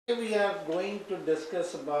We are going to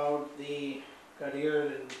discuss about the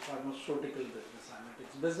career in pharmaceutical business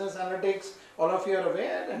analytics. Business analytics, all of you are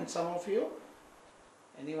aware, and some of you,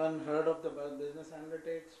 anyone heard of the business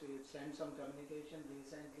analytics? We sent some communication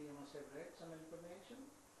recently. You must have read some information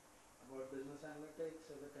about business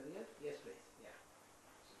analytics as a career. Yes, please. Yeah.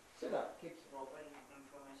 Sit up. Keep. Proper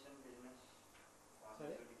information business.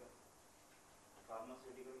 Pharmaceutical.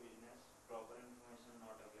 Pharmaceutical business. Proper information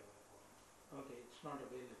not available for. Okay, it's not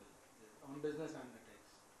available on business analytics.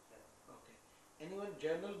 Yeah. Okay. Anyone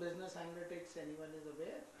general business analytics? Anyone is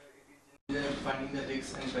aware? They are finding the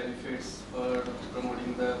risks and benefits for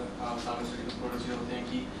promoting the pharmaceutical products जो होते हैं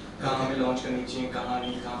कि कहाँ हमें launch करनी चाहिए, कहाँ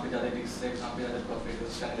नहीं, कहाँ पे ज़्यादा risks है, कहाँ पे ज़्यादा profit है,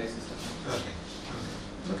 उसका analysis करना. Okay.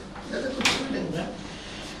 That's a good feeling, right?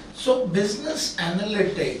 So business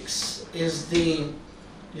analytics is the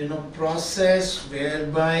process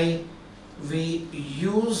whereby we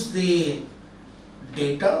use the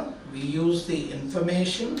data, we use the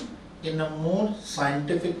information in a more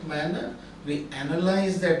scientific manner. We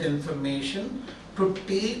analyze that information to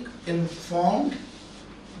take informed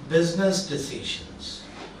business decisions.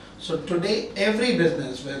 So today every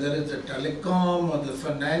business, whether it's the telecom or the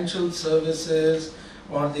financial services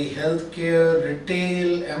or the healthcare,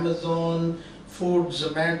 retail, Amazon, food,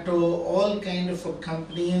 Zomato, all kind of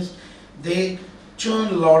companies, they churn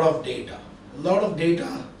a lot of data. A lot of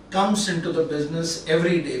data comes into the business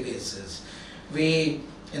everyday basis.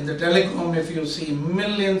 In the telecom, if you see,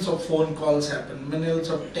 millions of phone calls happen, millions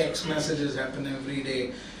of text messages happen every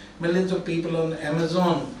day. Millions of people on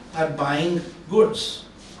Amazon are buying goods.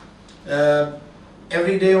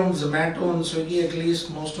 Every day on Zomato and Swiggy, at least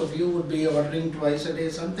most of you would be ordering twice a day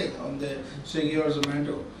something on the Swiggy or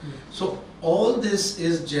Zomato. So all this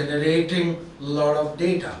is generating a lot of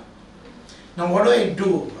data. Now what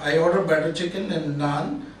do? I order butter chicken and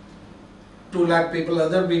naan. 2 lakh people,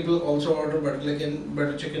 other people also order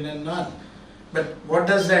butter chicken and naan. But what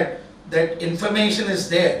does that information is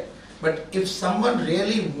there. But if someone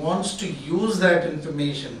really wants to use that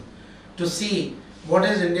information to see what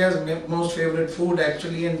is India's most favorite food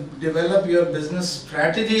actually and develop your business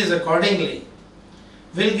strategies accordingly,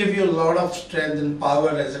 will give you a lot of strength and power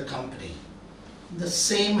as a company. The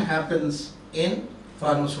same happens in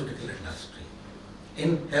pharmaceutical industry,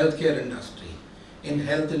 in healthcare industry, in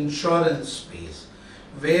health insurance space,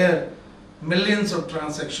 where millions of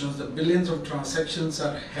transactions, the billions of transactions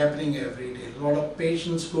are happening every day. A lot of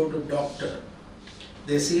patients go to doctor,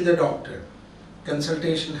 they see the doctor,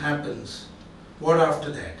 consultation happens. What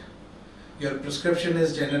after that? Your prescription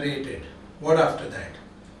is generated. What after that?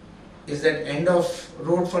 Is that end of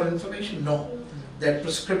road for information? No. That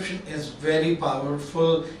prescription is very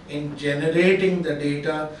powerful in generating the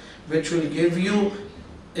data which will give you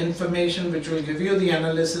information, which will give you the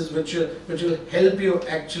analysis, which will help you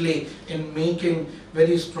actually in making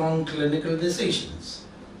very strong clinical decisions.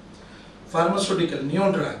 Pharmaceutical,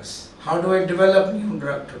 new drugs. How do I develop new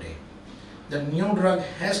drug today? The new drug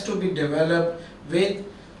has to be developed with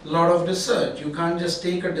a lot of research. You can't just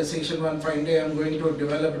take a decision one fine day, I'm going to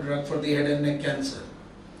develop a drug for the head and neck cancer.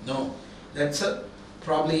 No, that's a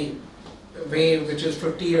probably way which is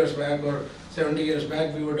 50 years back or 70 years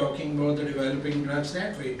back we were talking about the developing drugs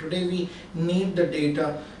that way. Today we need the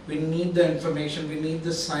data, we need the information, we need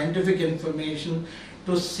the scientific information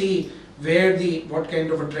to see what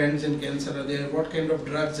kind of trends in cancer are there, what kind of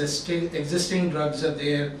drugs, existing drugs are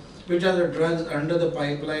there, which are the drugs under the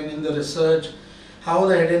pipeline in the research, how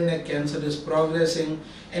the head and neck cancer is progressing,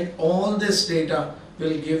 and all this data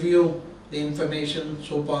will give you the information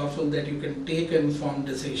so powerful that you can take an informed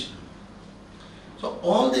decision. So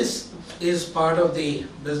all this is part of the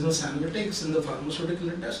business analytics in the pharmaceutical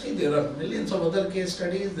industry. There are millions of other case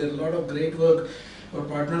studies. There is a lot of great work our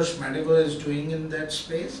partner Schmadigo is doing in that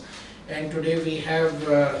space. And today we have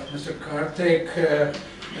Mr. Karthik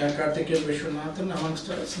Vishwanathan amongst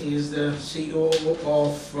us. He is the CEO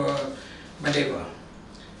of Medeva.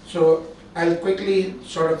 So I'll quickly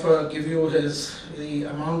sort of give you the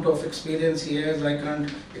amount of experience he has. I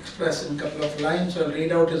can't express in a couple of lines, so I'll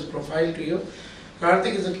read out his profile to you.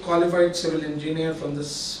 Karthik is a qualified civil engineer from the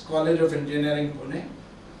College of Engineering, Pune.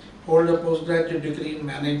 Hold a postgraduate degree in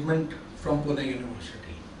management from Pune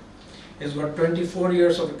University. He's got 24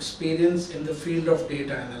 years of experience in the field of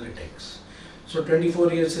data analytics. So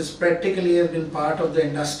 24 years is practically has been part of the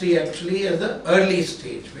industry actually at the early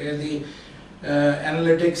stage where the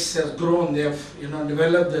analytics has grown. They have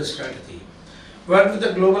developed the strategy. Worked with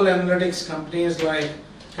the global analytics companies like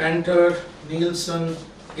Cantor, Nielsen,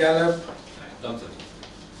 Gallup.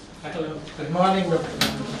 Hello. Good morning, Dr.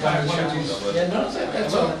 Yeah, no, sir,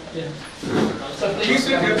 that's all. Yeah. So please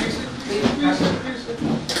sit here, please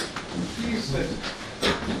sit. So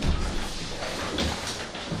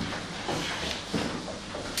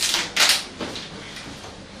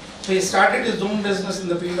he started his own business in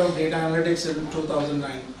the field of data analytics in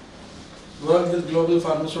 2009. Worked with global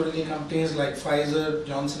pharmaceutical companies like Pfizer,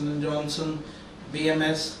 Johnson & Johnson,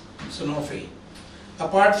 BMS, Sanofi.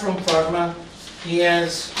 Apart from pharma, he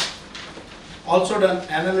has also done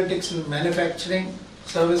analytics in manufacturing,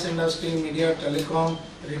 service industry, media, telecom,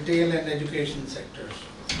 retail and education sectors.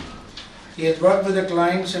 He has worked with the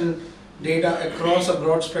clients in data across a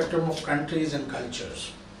broad spectrum of countries and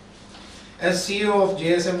cultures. As CEO of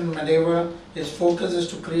JSM in Madeva, his focus is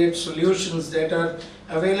to create solutions that are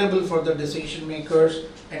available for the decision makers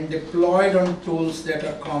and deployed on tools that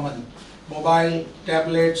are common, mobile,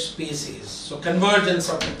 tablets, PCs. So convergence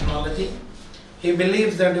of technology. He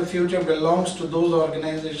believes that the future belongs to those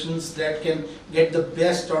organizations that can get the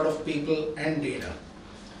best out of people and data.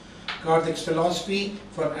 Karthik's philosophy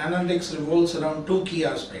for analytics revolves around two key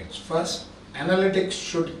aspects. First, analytics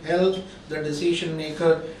should help the decision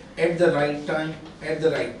maker at the right time, at the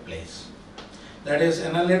right place. That is,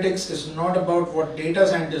 analytics is not about what data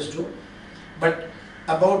scientists do, but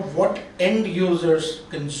about what end users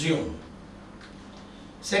consume.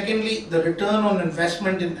 Secondly, the return on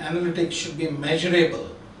investment in analytics should be measurable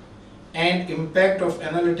and impact of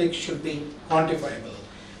analytics should be quantifiable.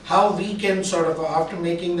 How we can sort of, after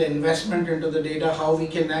making the investment into the data, how we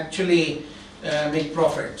can actually make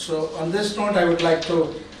profit. So on this note, I would like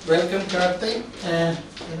to welcome Karthik.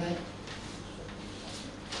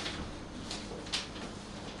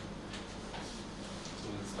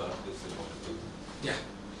 Yeah.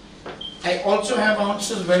 I also have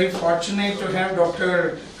answers, very fortunate to have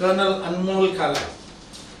Dr. Colonel Anmol Kala.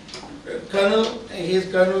 He is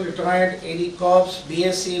Colonel retired AD Corps,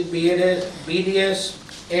 BSc, BDS,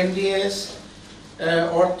 MDS,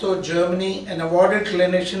 Ortho Germany, an awarded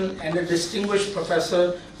clinician and a distinguished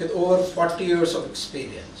professor with over 40 years of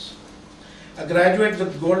experience. A graduate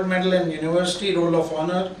with gold medal in University Roll of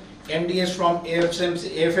Honor, MDS from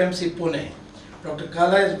AFMC Pune. Dr.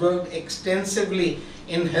 Kala has worked extensively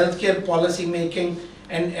in healthcare policy making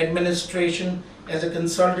and administration as a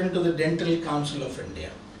consultant to the Dental Council of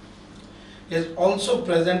India. He has also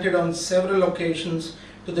presented on several occasions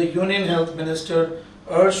to the Union Health Minister,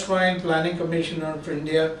 erstwhile Planning Commissioner of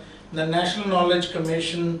India, the National Knowledge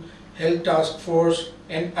Commission, Health Task Force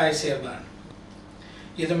and ICMR.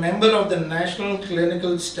 He is a member of the National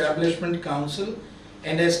Clinical Establishment Council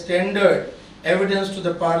and has tendered evidence to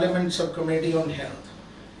the Parliament Subcommittee on Health.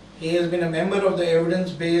 He has been a member of the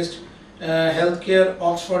Evidence-Based Healthcare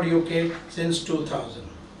Oxford UK since 2000.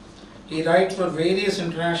 He writes for various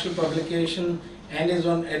international publications and is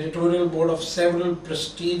on editorial board of several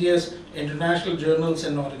prestigious international journals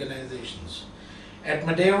and organizations. At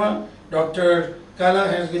Madeva, Dr. Kala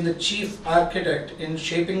has been the chief architect in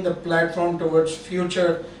shaping the platform towards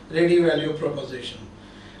future ready value proposition.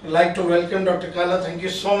 I'd like to welcome Dr. Kala. Thank you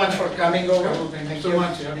so much for coming over. Thank you so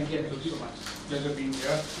much. Thank you so much. Pleasure being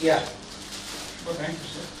here. Yeah. Oh, thank you,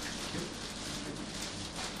 sir.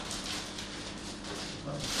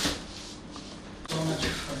 So much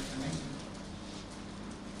for coming.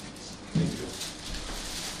 Thank you.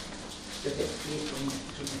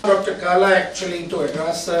 Dr. Kala actually to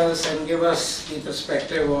address us and give us the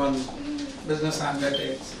perspective on business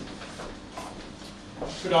analytics.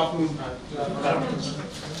 Good afternoon. Good afternoon.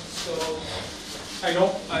 So, I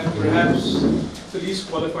know I'm perhaps the least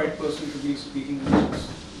qualified person to be speaking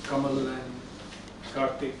with Kamal and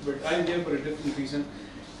Karthik, but I'm here for a different reason,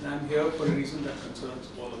 and I'm here for a reason that concerns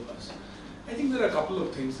all of us. I think there are a couple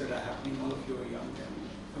of things that are happening. All of you are young, and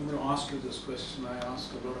I'm going to ask you this question. I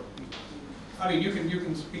ask a lot of people. I mean, you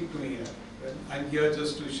can speak to me here. Right? I'm here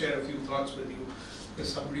just to share a few thoughts with you, as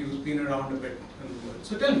somebody who's been around a bit in the world.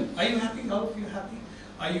 So tell me, are you happy? All of you happy?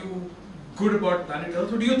 Are you good about planet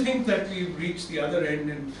Earth, or do you think that we've reached the other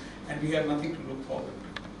end and we have nothing to look forward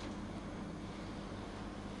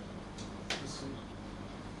to?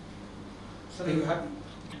 So are you happy?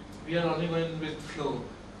 We are only going with flow.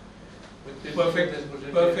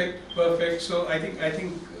 Perfect. So I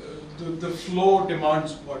think the flow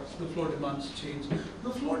demands what? The flow demands change.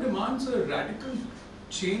 The flow demands a radical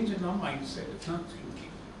change in our mindset. It's not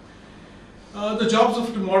thinking. The jobs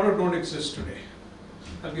of tomorrow don't exist today.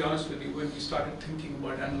 I'll be honest with you, when we started thinking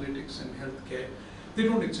about analytics and healthcare, they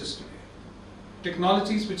don't exist today.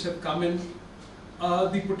 Technologies which have come in,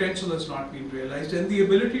 the potential has not been realized, and the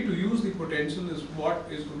ability to use the potential is what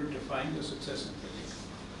is going to define your success in career.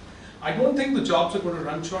 I don't think the jobs are going to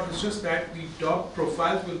run short, it's just that the job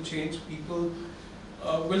profiles will change. People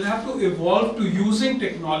will have to evolve to using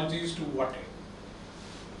technologies to what end.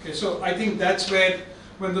 Okay, so I think that's where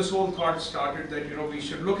when this whole thought started that, you know, we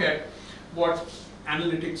should look at what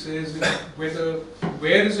analytics is, and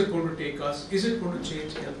where is it going to take us? Is it going to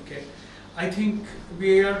change healthcare? I think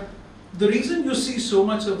the reason you see so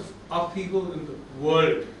much of upheaval in the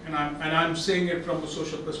world, and I'm saying it from a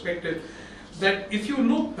social perspective, that if you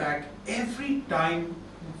look back, every time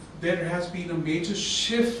there has been a major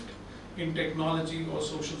shift in technology or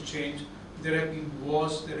social change, there have been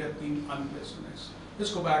wars, there have been unpleasantness.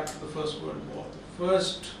 Let's go back to the First World War. The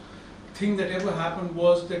first thing that ever happened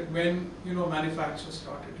was that when, you know, manufacture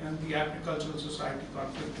started and the agricultural society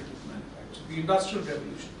conflicted with manufacture, the Industrial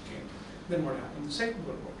Revolution came. Then what happened? The Second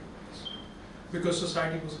World War took place because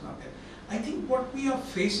society was not there. I think what we are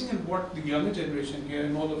facing and what the younger generation here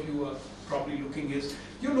and all of you are probably looking is,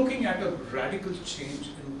 you're looking at a radical change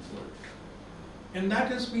in the world. And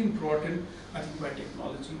that has been brought in, I think, by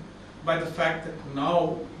technology, by the fact that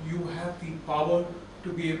now you have the power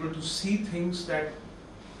to be able to see things that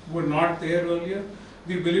were not there earlier,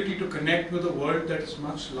 the ability to connect with a world that is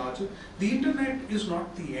much larger. The internet is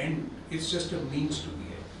not the end, it's just a means to the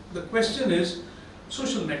end. The question is,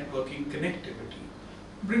 social networking, connectivity,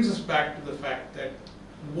 brings us back to the fact that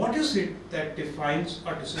what is it that defines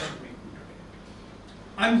our decision making today?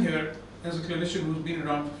 I'm here as a clinician who's been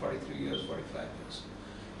around for 43 years, 45 years.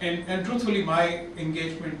 And truthfully, my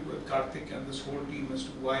engagement with Karthik and this whole team as to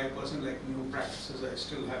why a person like me who practices, I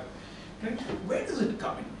still have, right? Where does it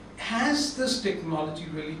come in? Has this technology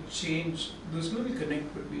really changed this little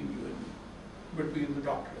connect between you and me, between the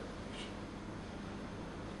doctor and the patient?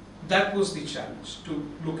 That was the challenge, to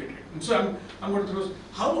look at it. And so I'm going to throw,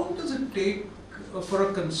 how long does it take for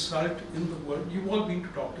a consult in the world? You've all been to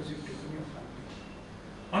doctors, you've taken your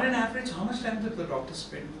family. On an average, how much time did the doctor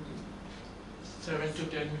spend with you? 7 to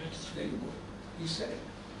 10 minutes. There you go. He said it.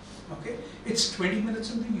 Okay? It's 20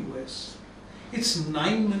 minutes in the US. It's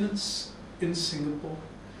 9 minutes in Singapore.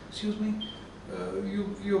 Excuse me,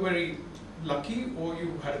 you're very lucky, or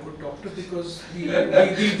you had a good doctor, because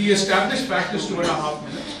the established fact is 2.5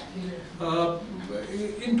 minutes.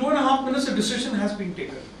 In 2.5 minutes, a decision has been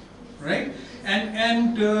taken, right?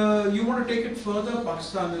 And you want to take it further.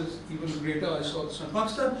 Pakistan is even greater. I saw this in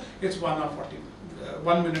Pakistan. It's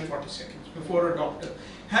 1 minute 40 seconds before a doctor.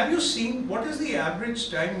 Have you seen what is the average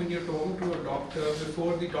time when you're talking to a doctor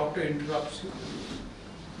before the doctor interrupts you?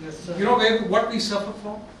 Yes, sir. You know what we suffer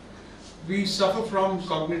from? We suffer from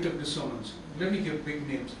cognitive dissonance. Let me give big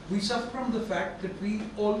names. We suffer from the fact that we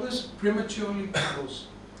always prematurely close.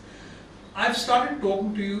 I've started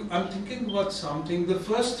talking to you, I'm thinking about something. The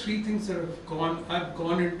first 3 things that I've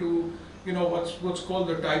gone into, you know, what's called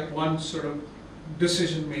the type 1 sort of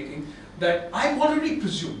decision making, that I've already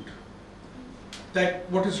presumed that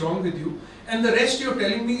what is wrong with you, and the rest you're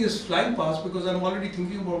telling me is flying past because I'm already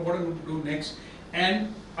thinking about what I'm going to do next,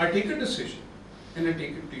 and I take a decision and I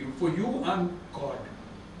take it to you. For you, I'm God.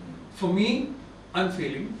 For me, I'm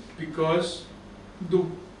failing because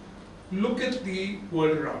look at the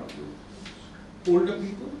world around you. Older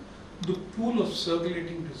people, the pool of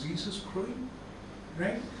circulating disease is growing,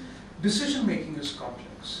 right? Decision making is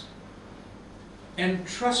complex. And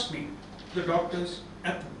trust me, the doctors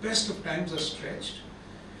at the best of times are stretched.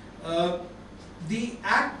 The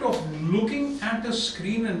act of looking at a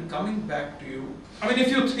screen and coming back to you, I mean, if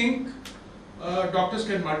you think doctors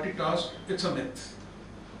can multitask, it's a myth.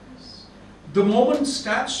 The moment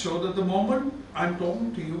stats show that the moment I'm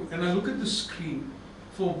talking to you and I look at the screen,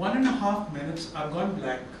 for 1.5 minutes I've gone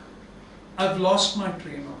blank. I've lost my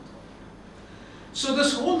train of thought. So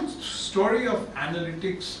this whole story of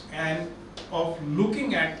analytics and of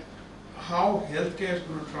looking at how healthcare is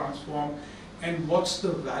going to transform and what's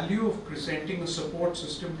the value of presenting a support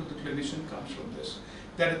system to the clinician comes from this.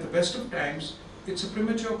 That at the best of times, it's a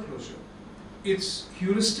premature closure. It's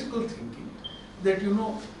heuristical thinking that, you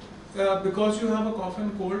know, because you have a cough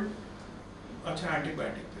and cold, acha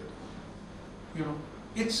antibiotic de do. You know,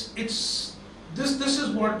 this is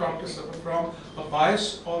what doctors suffer from, a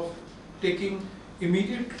bias of taking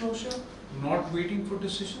immediate closure, not waiting for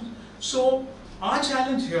decisions. So our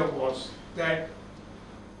challenge here was that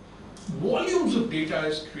volumes of data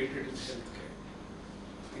is created in healthcare.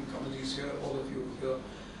 I think Kamalji is here, all of you here.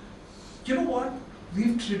 You know what?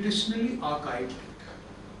 We've traditionally archived it.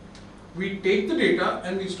 We take the data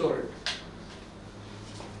and we store it.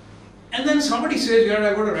 And then somebody says, yeah,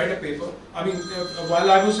 I've got to write a paper. I mean, while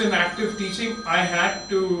I was in active teaching, I had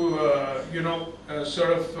to,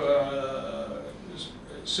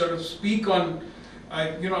 sort of speak on, I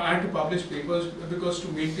had to publish papers, because to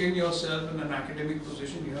maintain yourself in an academic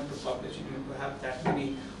position, you have to publish, you have to have that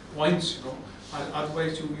many points,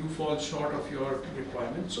 otherwise you fall short of your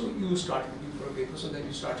requirement. So you start looking for a paper, so then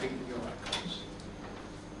you start taking your archives.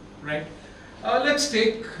 right? Let's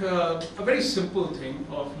take a very simple thing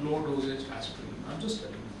of low dosage aspirin. I'm just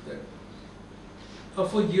telling you that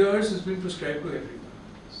for years it's been prescribed to everyone.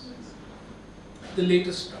 The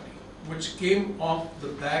latest study, which came off the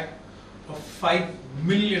back of 5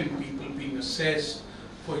 million people being assessed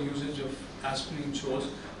for usage of aspirin,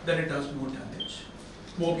 shows that it does more damage.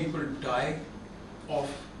 More people die of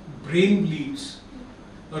brain bleeds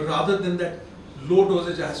rather than that low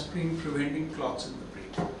dosage aspirin preventing clots in the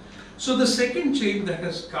brain. So the second change that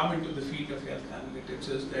has come into the field of health analytics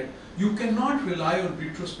is that you cannot rely on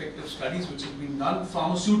retrospective studies which have been done.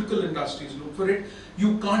 Pharmaceutical industries look for it.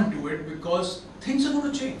 You can't do it because things are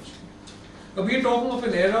going to change. We are talking of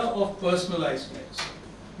an era of personalized medicine.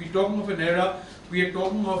 We are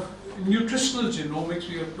talking of nutritional genomics.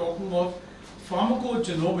 We are talking of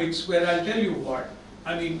pharmacogenomics, where I'll tell you what,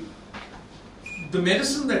 I mean, the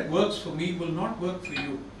medicine that works for me will not work for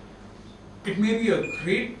you. It may be a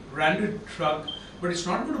great branded drug, but it's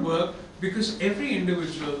not going to work because every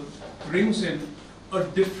individual brings in a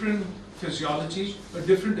different physiology, a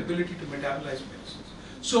different ability to metabolize medicines.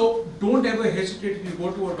 So don't ever hesitate if you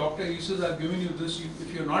go to a doctor, he says, I've given you this,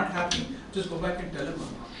 if you're not happy, just go back and tell him I'm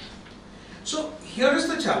not. So here is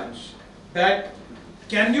the challenge, that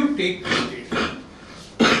can you take this data?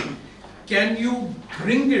 Can you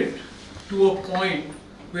bring it to a point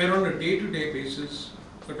where on a day-to-day basis,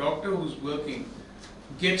 a doctor who's working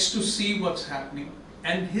gets to see what's happening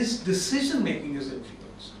and his decision making is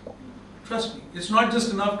influenced? Trust me, it's not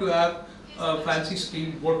just enough to have a fancy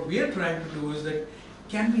screen. What we are trying to do is that,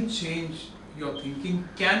 can we change your thinking?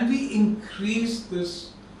 Can we increase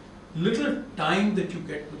this little time that you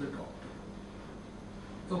get with the doctor?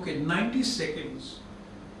 Okay, 90 seconds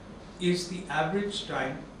is the average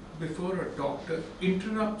time before a doctor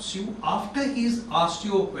interrupts you after he's asked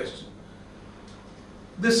you a question.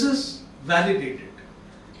 This is validated,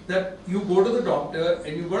 that you go to the doctor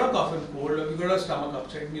and you got a cough and cold, or you got a stomach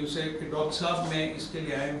upset, and you say, Doctor Saab, मैं इसके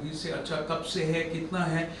लिए आया हूँ. He say, अच्छा कब से है, कितना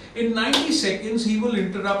है? In 90 seconds he will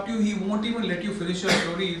interrupt you. He won't even let you finish your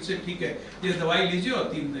story. He'll say, ठीक है, ये दवाई लीजिए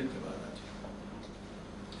और 3 दिन के बाद आ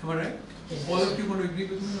जाइए. Am I right? Yes. All of you going to agree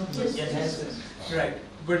with me on this? Yes. Right.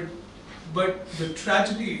 But the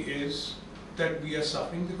tragedy is that we are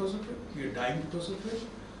suffering because of it. We are dying because of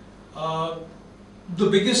it. The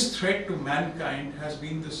biggest threat to mankind has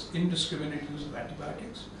been this indiscriminate use of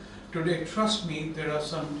antibiotics. Today, trust me, there are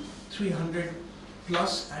some 300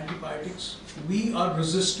 plus antibiotics. We are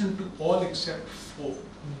resistant to all except 4.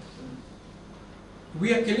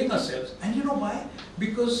 We are killing ourselves. And you know why?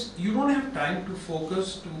 Because you don't have time to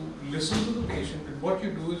focus, to listen to the patient. And what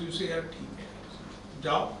you do is you say, "Yaar, theek hai.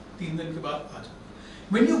 Jao, 3 din ke baad aa jao."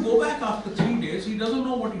 When you go back after 3 days, he doesn't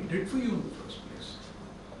know what he did for you in the first place.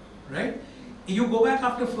 Right? You go back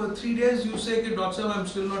after 3 days, you say, Doctor, I'm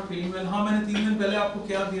still not feeling well. हाँ, मैंने 3 दिन पहले आपको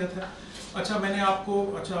क्या दिया था? अच्छा, मैंने आपको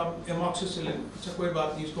amoxicillin. अच्छा, कोई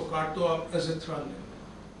बात नहीं, इसको काट दो, आप azithral ले.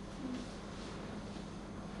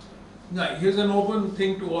 Now, here's an open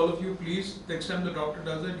thing to all of you, please. Next time the doctor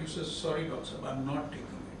does it, you say, sorry, doctor, I'm not taking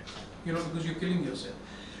it. Because you're killing yourself.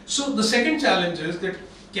 So the second challenge is that,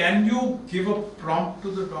 can you give a prompt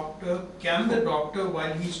to the doctor? Can the doctor,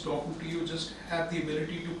 while he's talking to you, just have the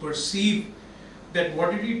ability to perceive that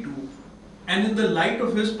what did he do? And in the light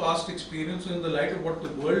of his past experience, in the light of what the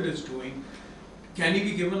world is doing, can he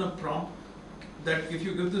be given a prompt that if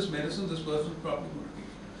you give this medicine, this person is probably going to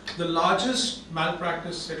be? The largest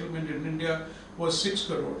malpractice settlement in India was 6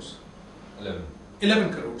 crores.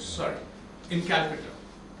 11 crores, sorry, in Calcutta.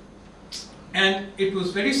 And it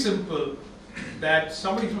was very simple, that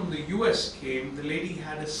somebody from the US came, the lady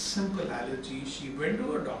had a simple allergy, she went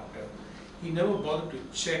to a doctor, he never bothered to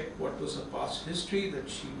check what was her past history, that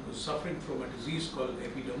she was suffering from a disease called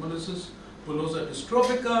epidermolysis bullosa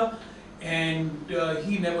dystrophica, and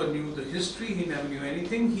he never knew the history, he never knew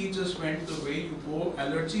anything, he just went the way you go,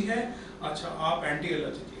 allergy hai, acha aap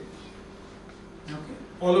anti-allergic le. Okay,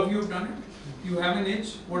 all of you have done it? You have an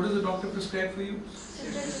itch, what does the doctor prescribe for you?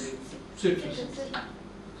 Citrus.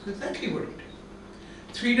 That's exactly what it is.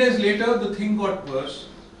 3 days later, the thing got worse,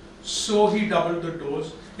 so he doubled the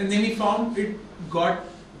dose, and then he found it got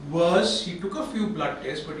worse. He took a few blood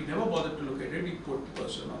tests, but he never bothered to look at it. He put the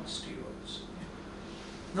person on steroids.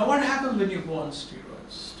 Now, what happens when you go on steroids?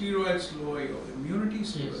 Steroids lower your immunity,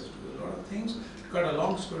 steroids do a lot of things. To cut a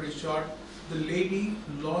long story short, the lady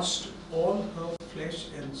lost all her flesh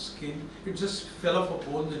and skin. It just fell off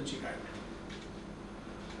her bones and she died.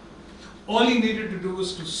 All he needed to do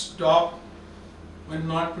was to stop when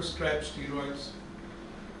not prescribed steroids.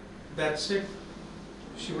 That's it.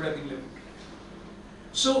 She would have been living.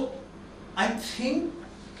 So I think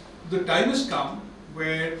the time has come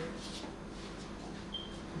where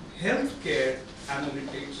healthcare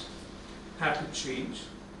analytics have to change,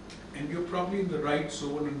 and you're probably in the right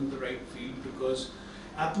zone and in the right field, because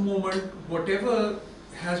at the moment, whatever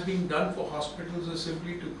has been done for hospitals is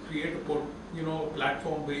simply to create a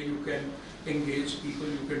platform where you can engage people,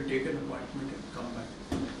 you can take an appointment and come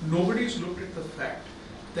back. Nobody's looked at the fact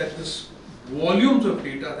that this volumes of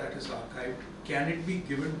data that is archived, can it be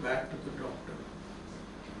given back to the doctor?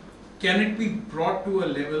 Can it be brought to a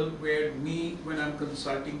level where me, when I'm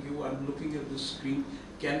consulting you, I'm looking at the screen,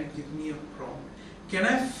 can it give me a prompt? Can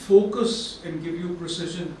I focus and give you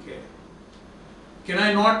precision care? Can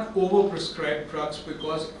I not overprescribe drugs,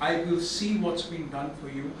 because I will see what's been done for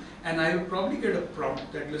you, and I will probably get a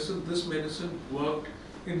prompt that, listen, this medicine worked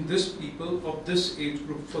in this people of this age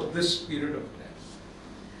group for this period of time.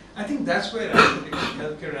 I think that's where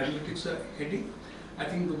healthcare analytics are heading. I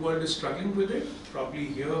think the world is struggling with it. Probably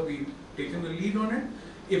here we've taken the lead on it.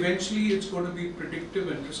 Eventually it's going to be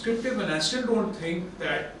predictive and prescriptive, and I still don't think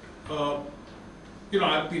that,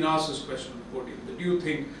 I've been asked this question on the podium, that do you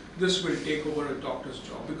think this will take over a doctor's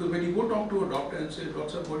job? Because when you go talk to a doctor and say,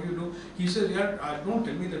 doctor, what do you do? He says, yeah, don't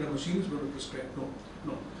tell me that a machine is going to prescribe.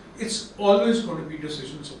 No. It's always going to be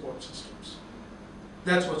decision support systems.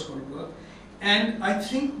 That's what's going to work. And I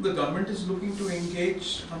think the government is looking to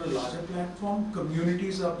engage on a larger platform.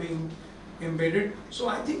 Communities are being embedded. So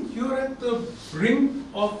I think you're at the brink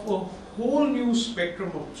of a whole new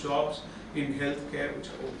spectrum of jobs in healthcare which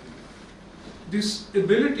are opening. This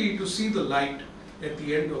ability to see the light at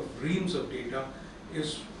the end of reams of data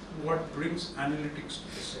is what brings analytics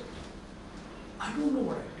to the sector. I don't know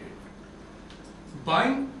what I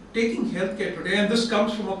did. Taking healthcare today, and this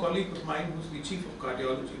comes from a colleague of mine who's the chief of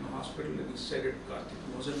cardiology in a hospital, and he said it, Karthik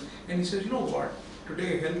Mosen, and he says, you know what,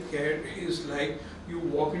 today healthcare is like you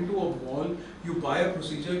walk into a mall, you buy a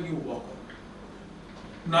procedure, and you walk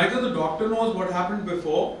out. Neither the doctor knows what happened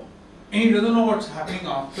before, and he doesn't know what's happening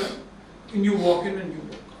after, and you walk in and you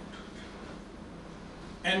walk out.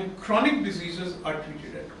 And chronic diseases are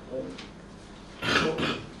treated at home. So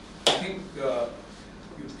I think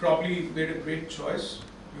you've probably made a great choice.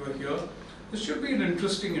 You are here. This should be an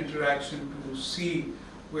interesting interaction to see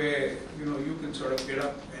where you can sort of get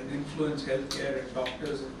up and influence healthcare and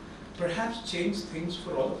doctors and perhaps change things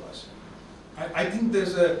for all of us. I think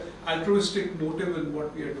there's an altruistic motive in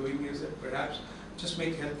what we are doing, is that perhaps just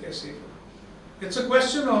make healthcare safer. It's a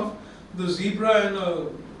question of the zebra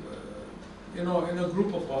in a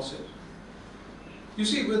group of horses. You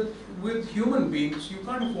see, with human beings, you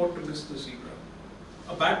can't afford to miss the zebra.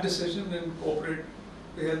 A bad decision in corporate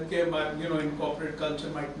healthcare, in corporate culture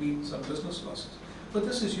might mean some business losses. But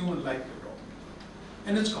this is human life you're talking about.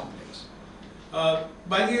 And it's complex.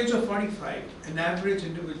 By the age of 45, an average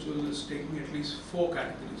individual is taking at least 4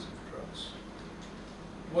 categories of drugs.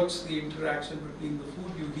 What's the interaction between the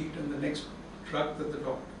food you eat and the next drug that the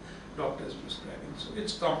doctor is prescribing? So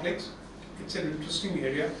it's complex. It's an interesting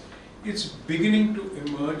area. It's beginning to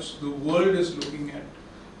emerge. The world is looking at,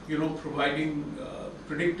 providing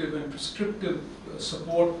predictive and prescriptive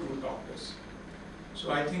support to doctors.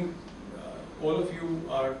 So I think all of you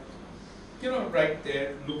are, right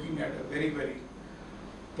there looking at a very, very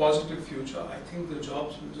positive future. I think the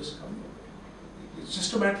jobs will just come your way. It's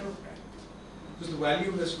just a matter of time, because the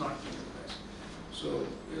value has not been realized. So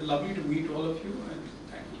lovely to meet all of you, and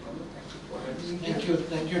thank you, Kamal. Thank you for having me.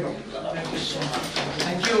 Thank you, Dr. Kala. Thank you so much.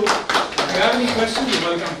 Thank you. If you have any questions,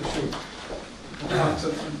 you're welcome to shoot.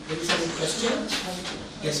 There is any question?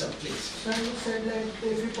 Yes, sir, please. Sir, you said that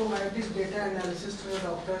if you provide this data analysis to the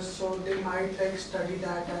doctors, so they might study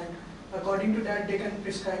that, and according to that they can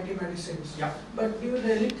prescribe the medicines. Yeah. But do you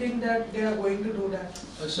really think that they are going to do that?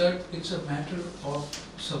 Sir, it's a matter of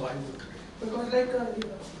survival today. Because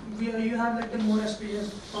you have the more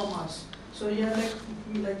experience from us, so you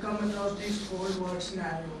have come across this whole world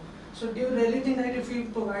scenario. So do you really think that if you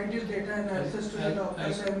provide this data analysis to the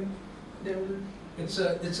doctors and they will? It's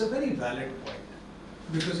a very valid point,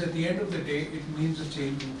 because at the end of the day, it means a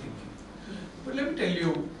change in thinking. But let me tell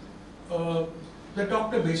you, the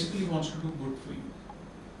doctor basically wants to do good for you.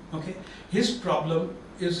 Okay? His problem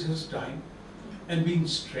is his time and being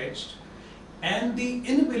stretched, and the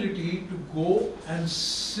inability to go and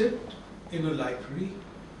sit in a library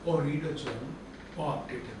or read a journal or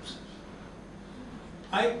update himself.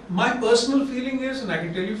 My personal feeling is, and I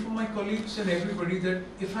can tell you from my colleagues and everybody, that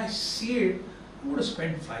if I see it, I'm going to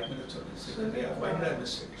spend 5 minutes on this. Why did I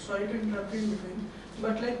miss it? Sorry to interrupt you in between,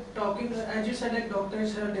 but talking, as you said,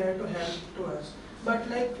 doctors are there to help to us. But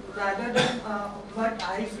rather than what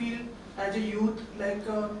I feel, as a youth, like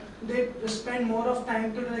they spend more of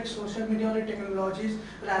time to like social media or the technologies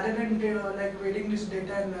rather than like reading this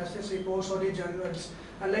data analysis reports or the journals.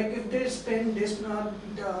 Like if they spend this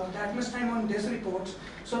that much time on these reports,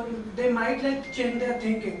 so they might like change their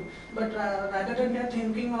thinking. But rather than their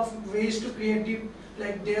thinking of ways to create the,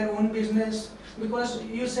 like their own business, because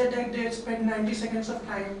you said that they spend 90 seconds of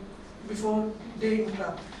time before they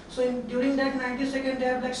interrupt. So during that 90 seconds, they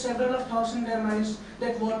have like several of thoughts in their minds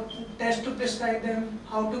that what test to prescribe them,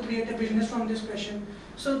 how to create a business from this question.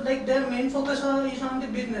 So like their main focus is on the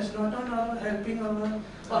business, not on helping our.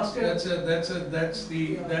 That's the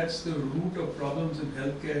root of problems in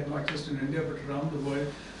healthcare, not just in India but around the world.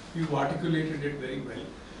 You've articulated it very well.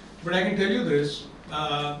 But I can tell you this,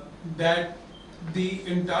 that the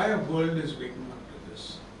entire world is waking up to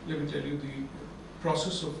this. Let me tell you, the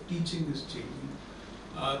process of teaching is changing.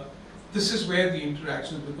 This is where the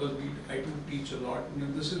interactions, because I do teach a lot,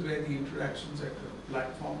 and this is where the interactions at the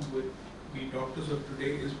platform with the doctors of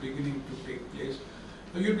today is beginning to take place.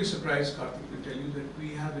 You'd be surprised, Karthik, to tell you that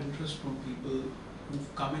we have interest from people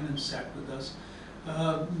who've come in and sat with us.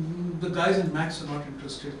 The guys in Max are not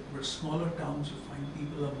interested, but smaller towns you find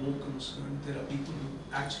people are more concerned. There are people who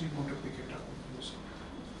actually want to pick it up and use it.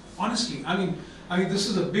 Honestly, I mean, this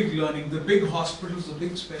is a big learning. The big hospitals, the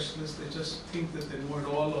big specialists, they just think that they know it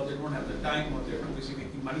all, or they don't have the time, or they're too busy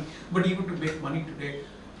making money. But even to make money today,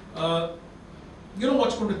 you know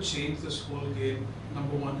what's going to change this whole game?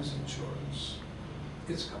 Number one is insurance.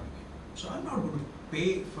 It's coming in. So I'm not going to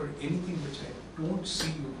pay for anything which I don't see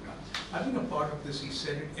you've done. I've been a part of this. He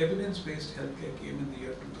said it. Evidence-based healthcare came in the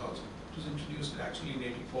year 2000. It was introduced actually in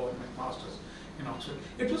 '84 in my master's in Oxford.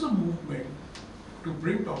 It was a movement to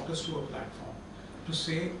bring doctors to a platform to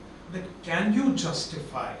say that can you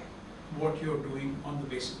justify what you're doing on the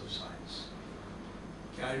basis of science?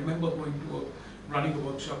 I remember running a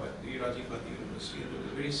workshop at the Rajiv Gandhi University, and there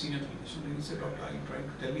was a very senior clinician, and he said, "Doctor, are you trying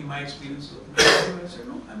to tell me my experiences of medicine?" I said,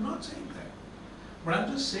 "No, I'm not saying that. But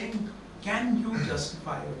I'm just saying, can you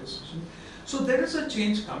justify your decision?" So there is a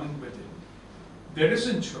change coming with it. There is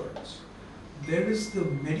insurance. There is the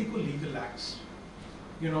medical legal acts,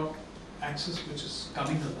 access which is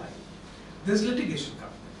coming alive. There's litigation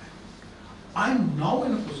coming alive. I'm now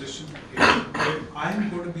in a position today where I'm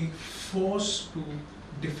going to be forced to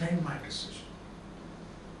defend my decision.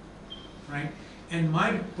 Right? And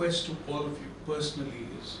my request to all of you personally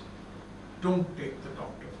is, don't take the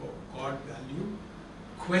doctor for God value.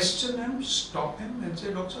 Question him, stop him and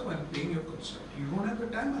say, "Doctor, I'm paying your concern. You don't have the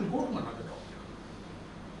time, I'll go to another doctor.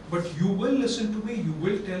 But you will listen to me, you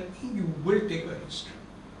will tell me, you will take a history."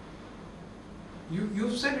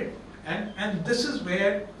 You've said it. And this is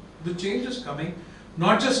where the change is coming,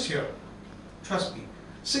 not just here. Trust me.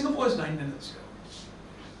 Singapore is 9 minutes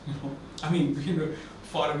here.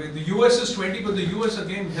 Far away. The US is 20, but the US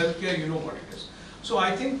again, healthcare, you know what it is. So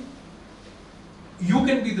I think you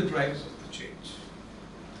can be the drivers of the change.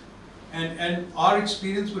 And our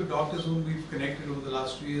experience with doctors whom we've connected over the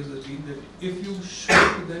last 2 years has been that if you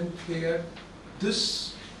show to them clear,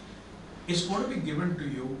 this is going to be given to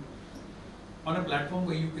you on a platform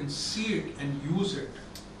where you can see it and use it,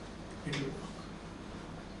 it will work.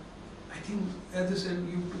 I think, as I said,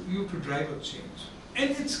 you have to drive a change.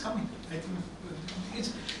 And it's coming. I think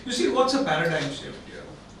you see what's a paradigm shift here.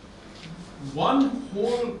 One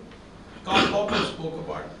whole, Karl Popper spoke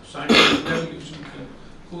about scientific revolution, and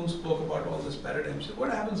Kuhn spoke about all this paradigm shift.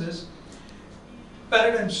 What happens is,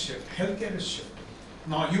 paradigm shift, healthcare is shifting.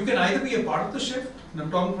 Now you can either be a part of the shift, and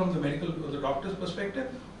I'm talking from the medical or the doctor's perspective,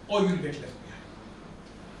 or you'll get left behind.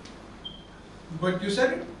 But you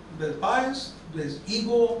said it, there's bias, there's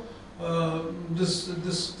ego, this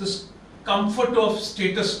comfort of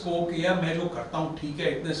status quo, कि यार मैं जो करता हूँ ठीक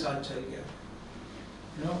है, इतने साल चल गया.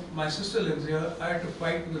 My sister lives here. I had to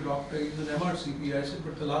fight with the doctor. He's an MRCP. I said,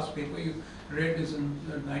 "But the last paper you read is in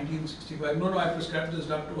 1965. No, I prescribed this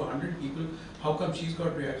drug to 100 people. How come she's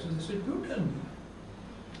got reactions?" I said, "You tell me."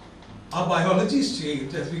 Our biology's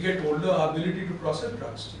changed. As we get older, our ability to process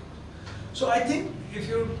drugs change. So I think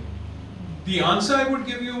the answer I would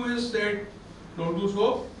give you is that don't lose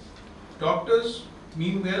hope. Doctors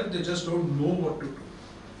mean well, they just don't know what to do.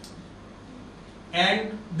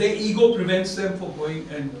 And their ego prevents them from going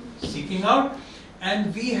and seeking out.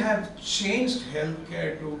 And we have changed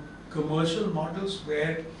healthcare to commercial models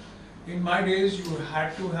where in my days you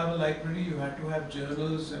had to have a library, you had to have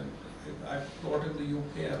journals, and I've taught in the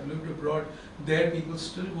UK, I've lived abroad, there people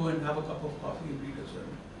still go and have a cup of coffee and read a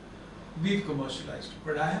journal. We've commercialized.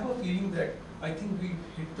 But I have a feeling that I think we've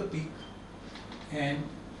hit the peak and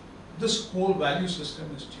this whole value system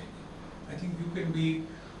is changing. I think you can be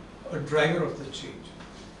a driver of the change.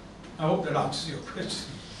 I hope that answers your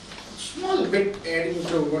question. Small bit adding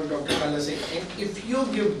to what Dr. Kala said, and if you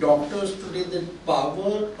give doctors today the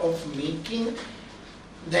power of making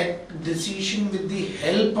that decision with the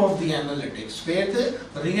help of the analytics, where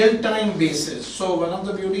the real-time basis, so one of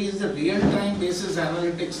the beauty is the real-time basis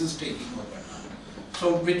analytics is taking over.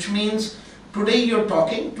 So which means today you're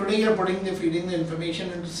talking, today you're feeding the information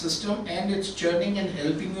into the system and it's churning and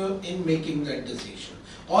helping you in making that decision,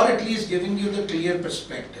 or at least giving you the clear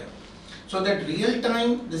perspective. So that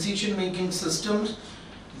real-time decision-making systems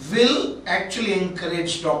will actually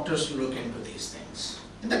encourage doctors to look into these things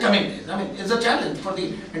in the coming days. I mean, it's a challenge for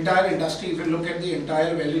the entire industry. If you look at the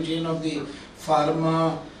entire value chain of the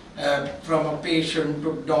pharma, from a patient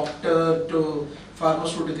to doctor to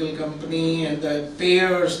pharmaceutical company and the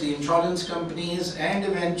payers, the insurance companies, and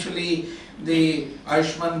eventually the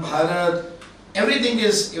Ayushman Bharat, everything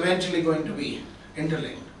is eventually going to be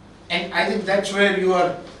interlinked. And I think that's where you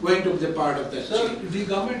are going to be the part of that. So the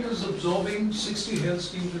government is absorbing 60 health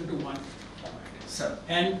schemes into one. Sir.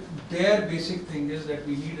 And their basic thing is that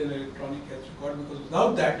we need an electronic health record, because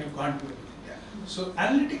without that you can't do anything. Yeah. So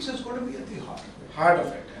analytics is going to be at the heart of it. Heart of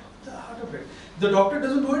it. The heart of it. The doctor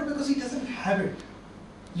doesn't do it because he doesn't have it.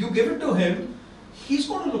 You give it to him, he's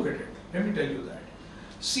going to look at it. Let me tell you that.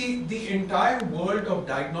 See, the entire world of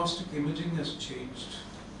diagnostic imaging has changed.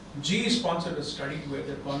 GE sponsored a study where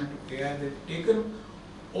they've gone into AI. They've taken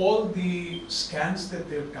all the scans that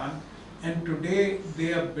they've done, and today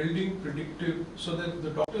they are building predictive, so that the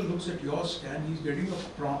doctor looks at your scan, he's getting a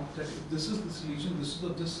prompt that if this is this lesion, this is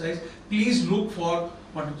of this size, please look for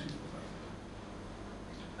 1, 2, 3,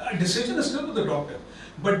 4, 5. A decision is still with the doctor,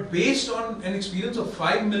 but based on an experience of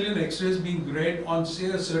 5 million X-rays being read on, say,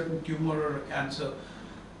 a certain tumor or a cancer,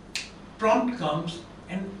 prompt comes,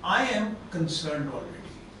 and I am concerned already.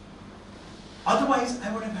 Otherwise,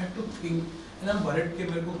 I would have had to think, and I'm worried कि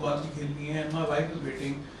मेरे को golf खेलनी है, and my wife is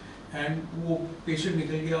waiting, and वो patient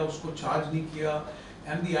निकल गया, उसको charge नहीं किया,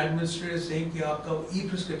 and the administrator is saying कि आपका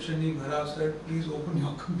e-prescription नहीं भरा, sir, please open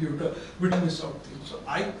your computer, we don't miss out things. So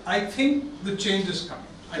I think the change is coming.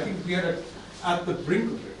 I think we are at the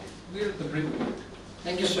brink of it. We are at the brink of it.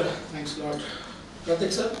 Thank you, sir. Thanks a lot.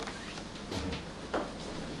 Karthik, sir?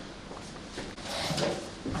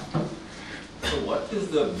 So what is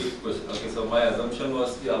the big question? Okay, so my assumption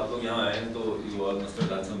was कि आप लोग यहाँ आए हैं तो you all must have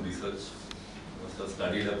done some research, must have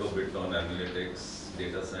studied up a bit on analytics,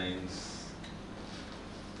 data science.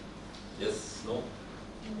 Yes, no?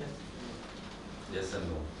 Yes and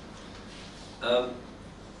no.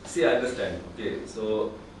 See, I understand. Okay,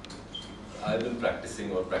 so I've been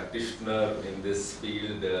practicing or practitioner in this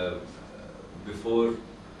field before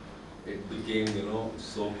it became,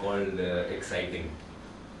 so-called exciting.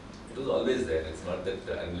 It was always there. It's not that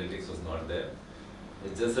analytics was not there.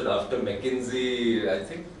 It's just that after McKinsey, I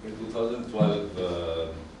think in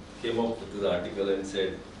 2012, came up with this article and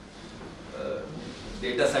said,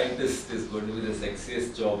 data scientist is going to be the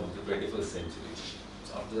sexiest job of the 21st century.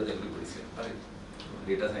 So after that, everybody said,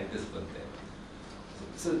 data scientist bante hain.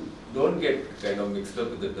 So don't get kind of mixed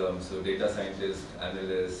up with the terms. So data scientist,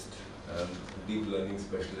 analyst, deep learning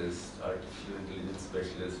specialist, artificial intelligence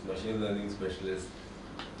specialist, machine learning specialist,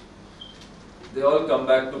 they all come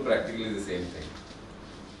back to practically the same thing,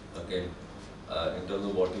 okay, in terms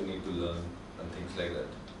of what you need to learn and things like that.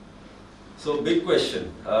 So big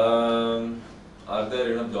question, are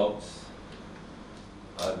there enough jobs?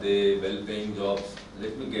 Are they well-paying jobs?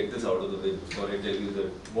 Let me get this out of the way before I tell you the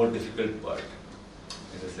more difficult part,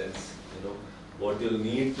 in a sense, what you'll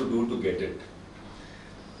need to do to get it.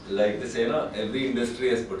 Like they say, every industry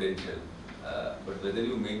has potential, but whether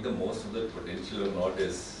you make the most of that potential or not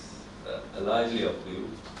is largely up to you,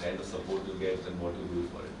 kind of support you get and what you do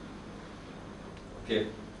for it. Okay.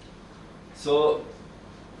 So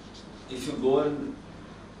if you go and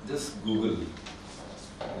just Google,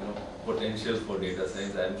 potential for data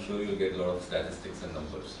science, I'm sure you'll get a lot of statistics and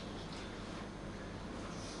numbers.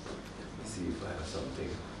 Let me see if I have something.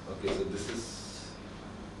 Okay, so this is,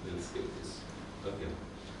 we'll skip this. Okay.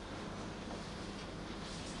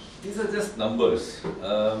 These are just numbers.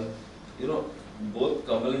 Both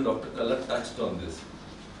Kamal and Dr. Kala touched on this.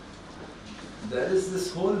 There is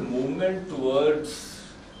this whole movement towards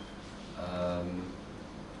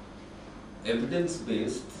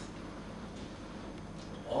evidence-based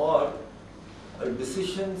or a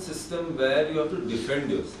decision system where you have to defend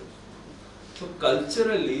yourself. So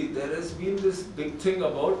culturally, there has been this big thing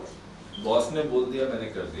about boss ne bol diya,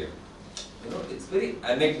 maine kar diya. It's very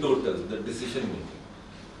anecdotal, the decision making.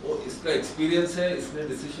 वो इसका experience है, इसने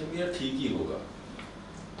decision लिया, ठीक ही होगा.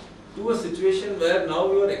 To a situation where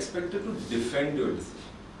now you are expected to defend your decision.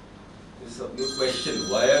 You question,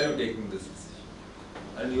 why are you taking this decision?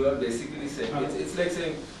 And you are basically saying, it's like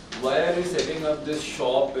saying, why are you setting up this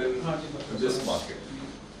shop in this market?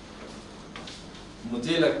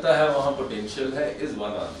 मुझे लगता है वहाँ potential है is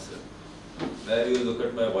one answer. Where you look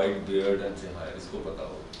at my white beard and say, हाँ इसको पता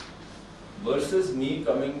हो. Versus me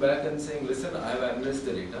coming back and saying, listen, I have analyzed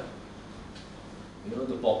the data. You know,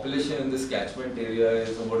 the population in this catchment area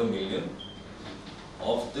is about 1 million.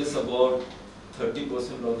 Of this, about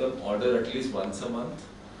 30% of them order at least once a month.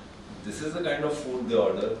 This is the kind of food they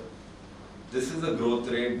order. This is the growth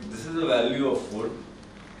rate. This is the value of food.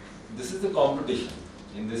 This is the competition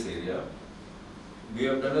in this area. We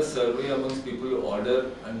have done a survey amongst people who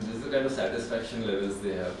order, and this is the kind of satisfaction levels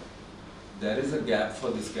they have. There is a gap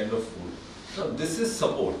for this kind of food. Now, this is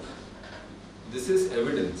support. This is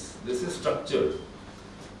evidence. This is structured.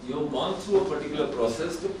 You have gone through a particular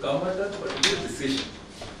process to come at a particular decision,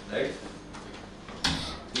 right?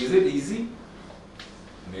 Is it easy?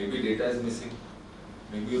 Maybe data is missing.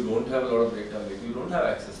 Maybe you don't have a lot of data. Maybe you don't have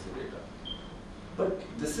access to data. But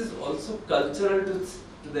this is also cultural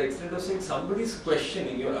to the extent of saying somebody is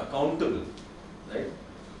questioning, you're accountable, right?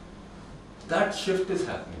 That shift is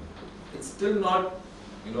happening. It's still not,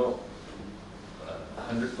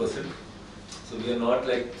 100%. So we are not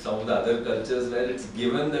like some of the other cultures where it's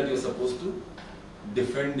given that you're supposed to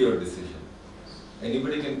defend your decision.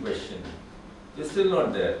 Anybody can question it. We're still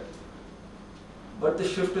not there. But the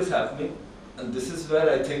shift is happening, and this is where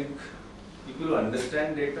I think people who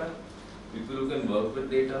understand data, people who can work with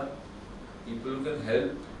data, people who can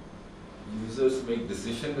help users make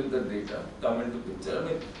decisions with the data come into picture. I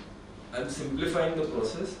mean, I'm simplifying the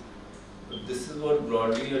process, but this is what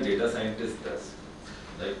broadly a data scientist does,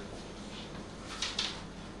 right?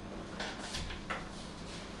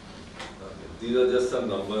 These are just some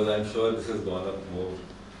numbers. I'm sure this has gone up more.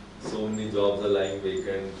 So many jobs are lying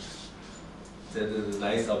vacant. So there's a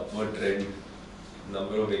nice upward trend,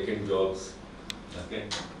 number of vacant jobs. Okay.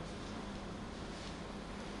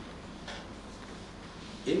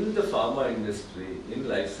 In the pharma industry, in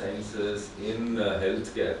life sciences, in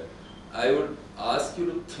healthcare, I would ask you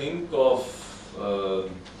to think of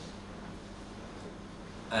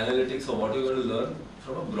analytics or what you're going to learn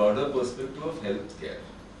from a broader perspective of healthcare.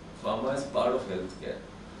 Pharma is part of healthcare.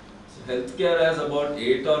 So healthcare has about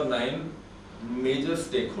 8 or 9 major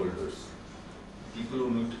stakeholders, people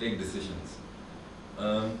who need to take decisions.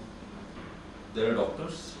 There are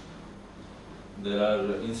doctors, there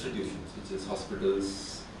are institutions, which is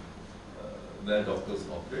hospitals where doctors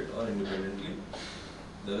operate or independently.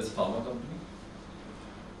 There is pharma company,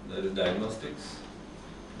 there is diagnostics,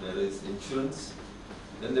 there is insurance,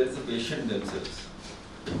 then there is the patient themselves.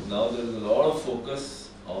 Now there is a lot of focus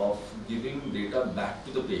of giving data back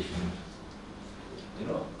to the patient.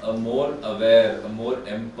 A more aware, a more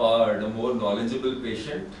empowered, a more knowledgeable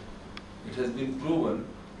patient, it has been proven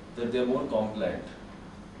that they are more compliant.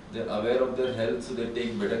 They are aware of their health, so they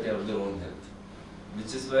take better care of their own health.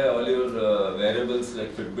 Which is why all your wearables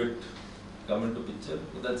like Fitbit come into picture,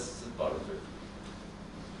 but that's part of it.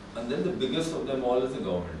 And then the biggest of them all is the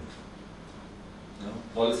government.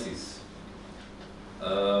 Policies.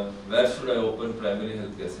 Where should I open primary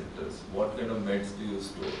healthcare centers? What kind of meds do you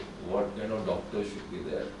store? What kind of doctors should be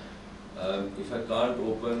there? If I can't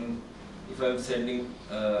open, if I'm setting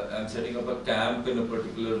up a camp in a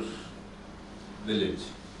particular village,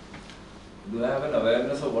 do I have an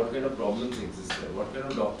awareness of what kind of problems exist there? What kind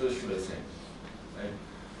of doctors should I send? Right?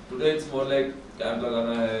 Today it's more like camp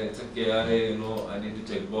lagana hai, it's a KRA, I need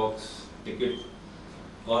to check box, ticket,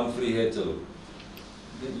 कौन free है चलो.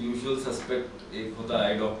 The usual suspect एक होता है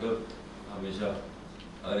आई doctor हमेशा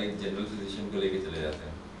और एक general physician को लेके चले जाते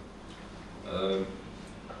हैं.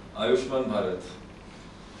 Ayushman Bharat,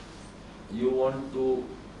 you want to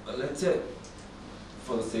let's say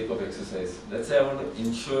for the sake of exercise, let's say I want to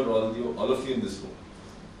insure all of you in this room,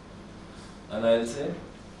 and I'll say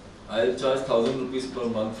I'll charge 1,000 rupees per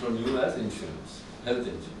month from you as insurance, health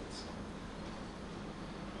insurance.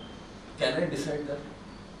 Can I decide that?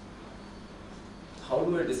 How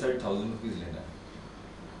do I decide 1,000 rupees lena hai?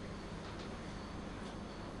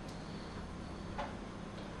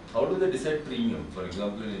 How do they decide premium, for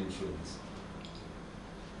example, in insurance?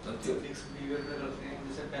 That's it. Behaviour पे करते हैं,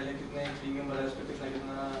 जैसे पहले कितने premium भरा है, उस पर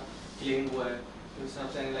कितना क्लेम हुआ है, तो हिसाब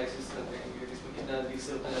से एनालिसिस करते हैं कि इसमें कितना रिस्क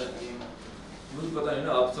होता है प्रीमियम. मुझे पता है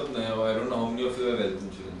ना, आप सब नए हो. I don't know how many of you have health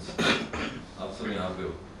insurance. आप सब यहाँ पे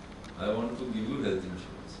हो. I want to give you health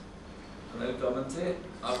insurance. And I'll come and say,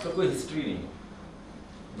 आपका कोई history नहीं है.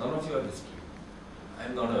 None of you are history. I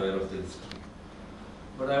am not aware of the history.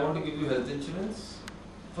 But I want to give you health insurance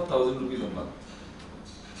for 1,000 rupees a month.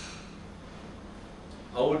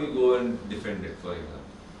 how would you go and defend it, for example?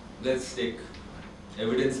 Let's take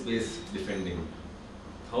evidence-based defending.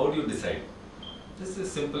 How do you decide? This is a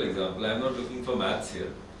simple example. I am not looking for maths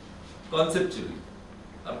here. Conceptually,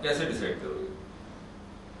 आप कैसे decide करोगे?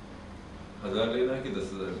 1000 लेना है कि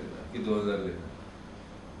 10,000 लेना है कि 2000 लेना है?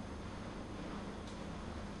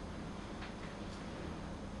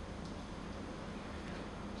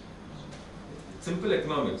 Simple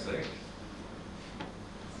economics, right?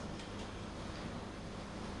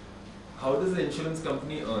 How does the insurance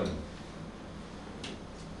company earn?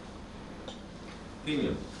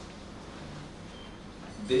 Premium.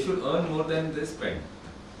 They should earn more than they spend.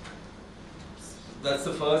 That's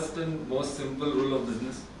the first and most simple rule of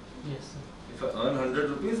business. Yes, sir. If I earn 100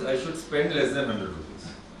 rupees, I should spend less than 100 rupees.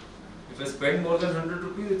 If I spend more than 100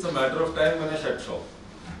 rupees, it's a matter of time when I shut shop.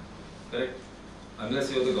 Correct?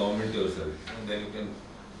 Unless you're the government yourself. And then you can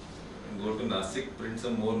go to Nasik, print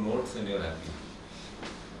some more notes and you're happy.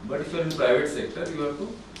 But if you're in private sector, you have to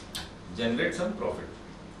generate some profit.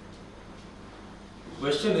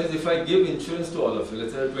 Question is, if I give insurance to all of you,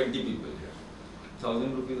 let's say there are 20 people here,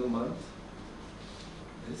 1,000 rupees a month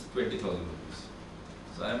is 20,000 rupees.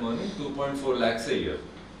 So I am earning 2.4 lakhs a year.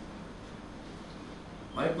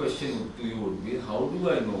 My question to you would be, how do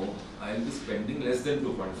I know I will be spending less than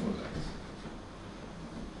 2.4 lakhs?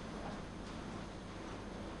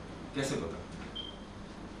 कैसे पता?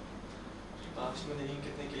 पाँच में नहीं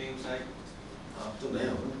कितने claims आए? आप तो नए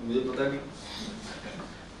हो, मुझे पता नहीं.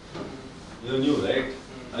 You're new, right?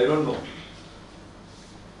 I don't know.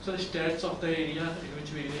 So the stats of the area in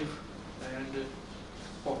which we live and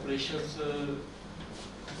populations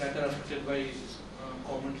that are affected by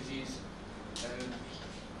common disease and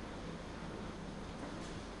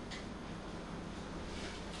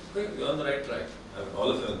Okay, you're on the right track. I mean,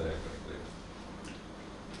 all of you are on the right track.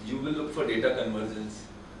 You will look for data convergence.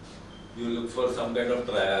 You will look for some kind of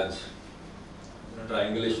triage,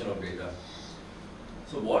 triangulation of data.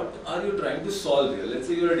 So what are you trying to solve here? Let's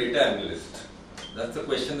say you're a data analyst. That's the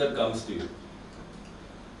question that comes to you.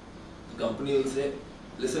 The company will say,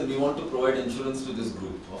 listen, we want to provide insurance to this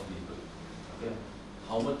group of people. Okay.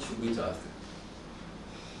 How much should we charge them?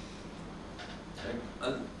 Right?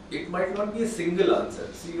 And it might not be a single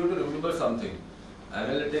answer. See, you have to remember something.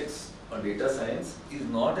 Analytics or data science is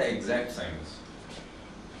not an exact science.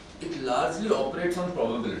 It largely operates on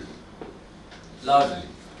probability. Largely.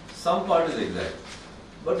 Some part is exact.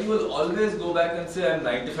 But you will always go back and say, I am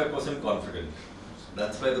 95% confident.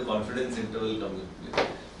 That's why the confidence interval comes into play.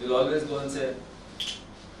 You will always go and say,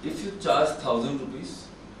 if you charge 1,000 rupees,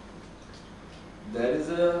 there is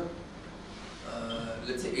a,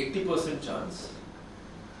 let's say 80% chance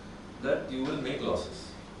that you will make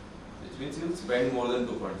losses. Which means you will spend more than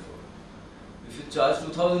 2.4. If you charge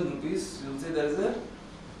 2,000 rupees, you will say there is a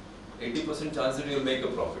 80% chance that you will make a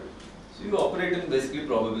profit. So you operate in basically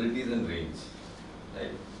probabilities and range.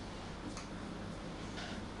 Right?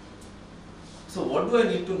 So what do I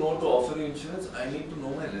need to know to offer you insurance? I need to know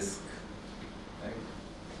my risk. Right?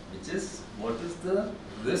 Which is, what is the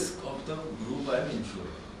risk of the group I am insuring?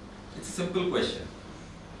 It's a simple question.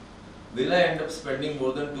 Will I end up spending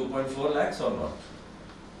more than 2.4 lakhs or not?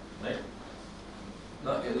 Right?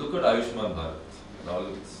 Now look at Ayushman Bharat. Now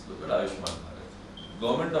look at Ayushman Bharat.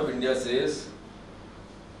 Government of India says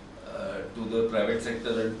to the private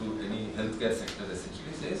sector and to any healthcare sector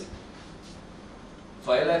essentially says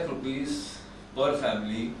 5 lakh rupees per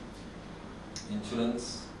family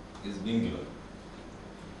insurance is being given.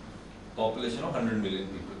 Population of 100 million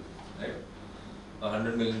people, right?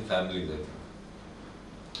 100 million families, I think.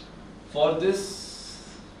 For this,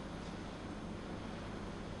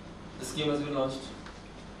 the scheme has been launched.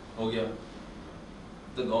 Ho gaya.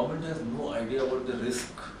 The government has no idea about the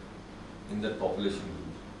risk in that population group.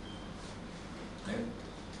 Right?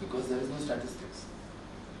 Because there is no statistics.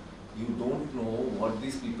 You don't know what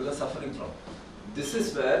these people are suffering from. This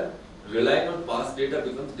is where relying on past data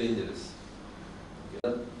becomes dangerous.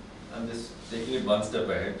 Okay. I'm just taking it one step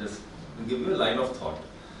ahead, just to give you a line of thought.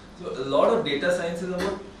 So a lot of data science is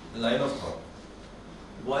about line of thought.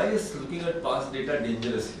 Why is looking at past data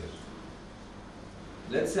dangerous here?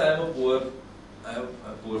 Let's say I have a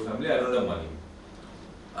poor family, I don't have money.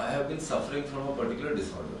 I have been suffering from a particular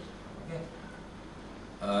disorder. Okay?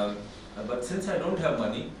 But since I don't have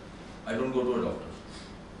money, I don't go to a doctor.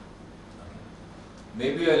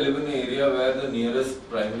 Maybe I live in an area where the nearest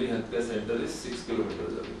primary healthcare center is 6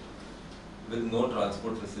 kilometers away, with no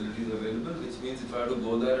transport facilities available, which means if I have to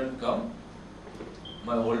go there and come,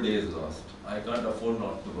 my whole day is lost. I can't afford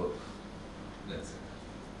not to work, let's say.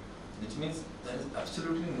 Which means there is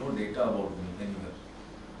absolutely no data about me anywhere.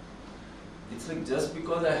 It's like just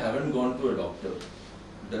because I haven't gone to a doctor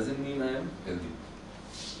doesn't mean I am healthy.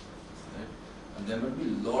 Right? And there might be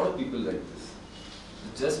a lot of people like this.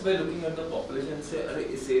 Just by looking at the population and say, "Arey,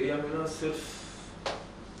 इस area में ना सिर्फ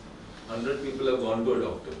 100 people have gone to a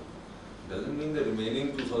doctor," doesn't mean the remaining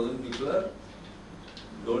 2000 people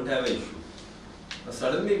don't have an issue. Now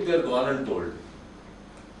suddenly if they are gone and told,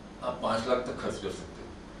 आप 5 लाख तक खर्च कर सकते हो.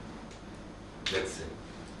 Let's say.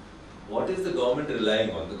 What is the government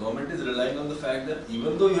relying on? The government is relying on the fact that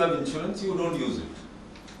even though you have insurance, you don't use it.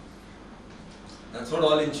 That's what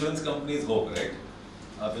all insurance companies hope, right?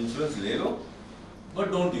 आप insurance ले लो,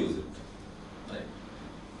 but don't use it, right?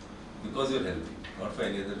 Because you're healthy, not for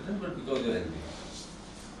any other reason, but because you're healthy.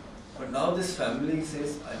 But now this family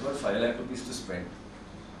says, I got 5 lakh rupees to spend.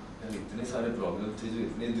 यार इतने सारे problem थे जो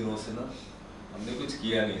इतने दिनों से ना हमने कुछ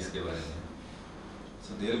किया नहीं इसके बारे में. So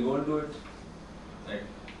they'll go and do it, right?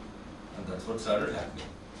 And that's what started happening.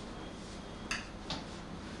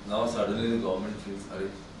 Now suddenly the government feels, "Arey,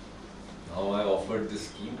 now I offered this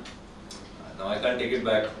scheme, now I can't take it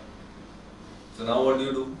back." So now what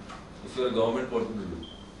do? If you are a government, what do you do?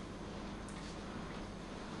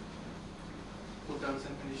 Put terms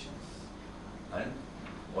and conditions. And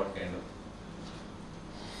what kind of?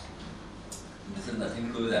 This has nothing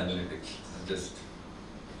to do with analytics. It's just,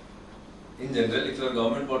 in general, if you are a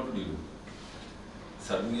government, what would you do?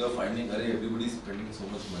 Suddenly you are finding, "Arey, everybody is spending so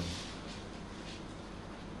much money."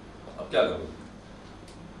 अब क्या करोगे?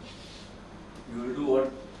 You will do what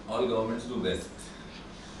all governments do best.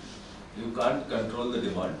 You can't control the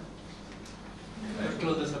demand. Right?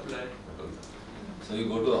 Control the supply. So you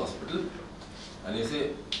go to a hospital and you say,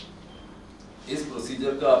 इस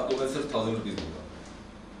procedure का आपको मैं सिर्फ 1000 rupees दूंगा.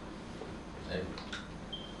 Right?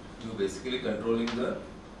 You basically controlling the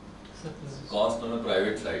cost on a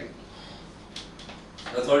private side.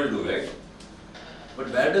 That's what you do, right? But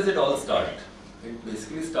where does it all start? It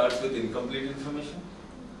basically starts with incomplete information.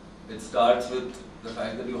 It starts with the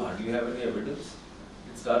fact that you hardly have any evidence.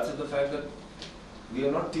 It starts with the fact that we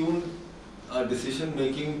are not tuned our decision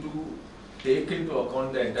making to take into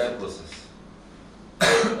account the entire process.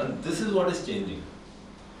 And this is what is changing.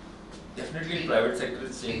 Definitely in private sector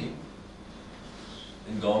it's changing.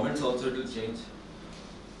 In governments also it will change.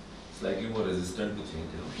 Slightly more resistant to change,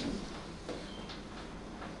 you know.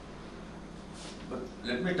 But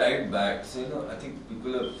let me tie it back. So, I think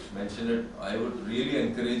people have mentioned it. I would really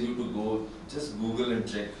encourage you to go, just Google and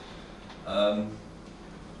check.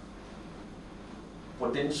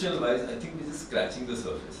 Potential wise, I think we're just scratching the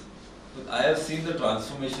surface. But I have seen the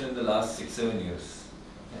transformation in the last 6-7 years.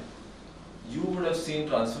 Yeah. You would have seen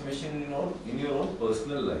transformation in your own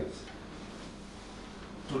personal lives.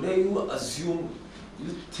 Today you assume,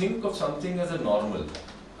 you think of something as a normal.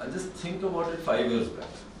 And just think about it 5 years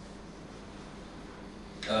back.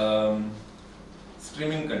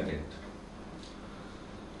 Streaming content.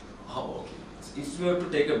 Okay. If you have to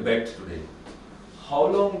take a bet today, how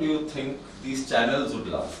long do you think these channels would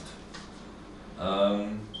last?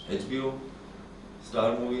 HBO,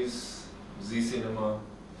 Star Movies, Z Cinema.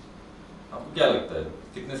 आपको क्या लगता है?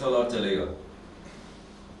 कितने साल और चलेगा?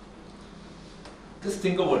 Just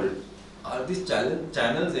think about it. Are these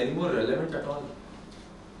channels any more relevant at all?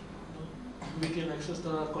 We can access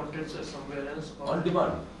the contents somewhere else. On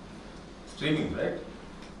demand. Streaming, right?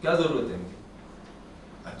 क्या ज़रूरत है इनकी?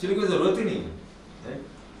 Actually कोई ज़रूरत ही नहीं है. Right?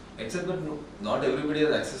 Except that not everybody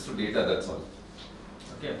has access to data, that's all.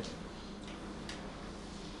 Okay?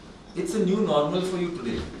 It's a new normal for you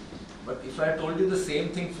today. But if I told you the same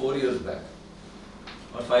thing 4 years back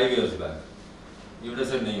or 5 years back, you would have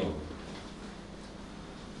said नहीं होगा.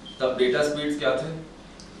 तब data speeds क्या थे?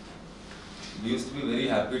 We used to be very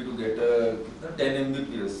happy to get a 10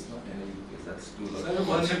 Mbps, not 10 Mbps, that's too low.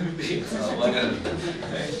 1 Mbps. 1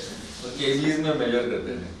 Mbps. तो kgs में measure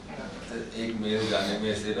करते थे. एक मेल जाने में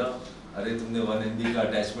ऐसे ना, अरे तुमने 1 MB का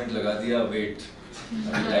attachment लगा दिया, wait,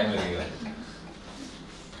 अभी time लगेगा.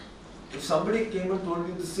 If somebody came and told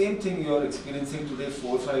you the same thing you are experiencing today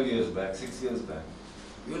 4-5 years back, 6 years back,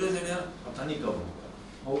 you would have said, यार पता नहीं कब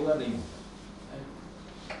होगा नहीं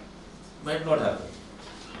होगा. Might not happen.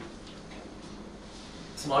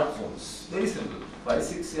 Smartphones, very simple. 5,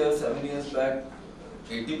 6 years, 7 years back,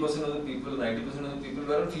 80% of the people, 90% of the people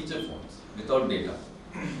were on feature phones without data.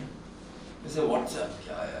 They say, WhatsApp,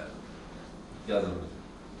 kya yaar? Kya zarurat?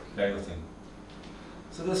 Kind of thing.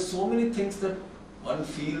 So there's so many things that one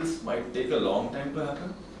feels might take a long time to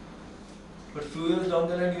happen. But few years down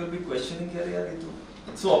the line, you'll be questioning, yaar,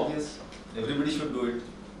 it's so obvious. Everybody should do it.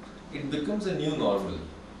 It becomes a new normal.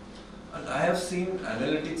 And I have seen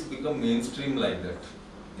analytics become mainstream like that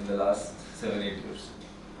in the last 7-8 years.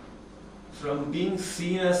 From being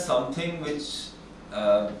seen as something which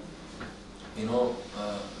which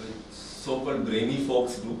so-called brainy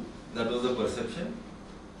folks do, that was the perception,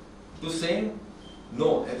 to saying,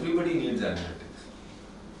 no, everybody needs analytics.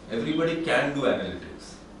 Everybody can do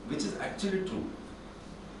analytics, which is actually true.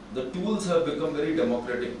 The tools have become very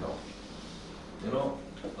democratic now.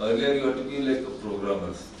 Earlier you had to be like a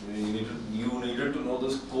programmer. You needed to know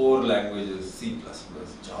those core languages, C++,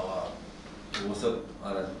 Java, what's up,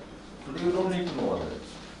 Today you don't need to know all that.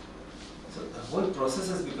 So the whole process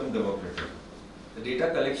has become democratic. The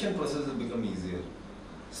data collection process has become easier.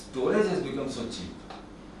 Storage has become so cheap.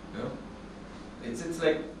 It's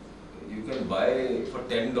like you can buy for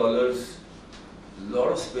 $10 a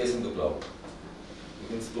lot of space in the cloud. You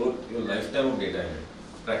can store your lifetime of data in it,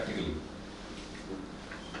 practically.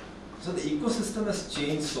 So the ecosystem has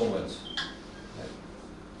changed so much.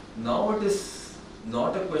 Now it is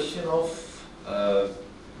not a question of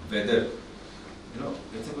whether,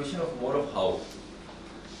 it's a question of more of how.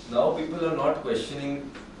 Now people are not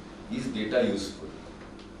questioning, is data useful?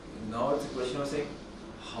 Now it's a question of saying,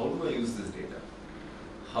 how do I use this data?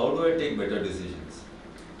 How do I take better decisions?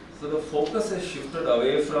 So the focus has shifted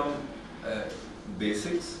away from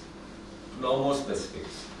basics to now more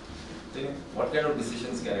specifics. Think, what kind of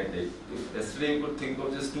decisions can I take? If yesterday you could think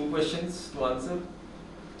of just 2 questions to answer,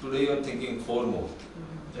 today you are thinking 4 more.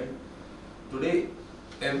 Right? Today,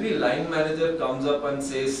 every line manager comes up and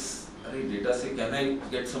says, data say, can I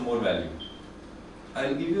get some more value?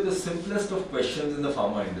 I'll give you the simplest of questions in the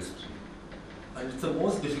pharma industry. And it's the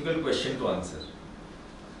most difficult question to answer.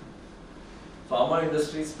 Pharma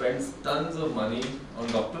industry spends tons of money on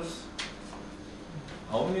doctors.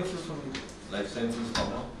 How many of you from life sciences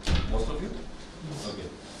pharma? Most of you? Okay.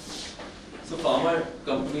 So pharma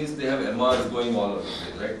companies, they have MRs going all over the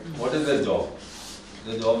place, right? What is their job?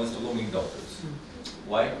 Their job is to go meet doctors.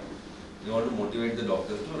 Why? They want to motivate the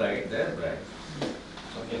doctors to write their brand.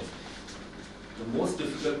 Okay. The most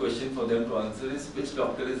difficult question for them to answer is, which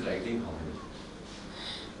doctor is writing how many?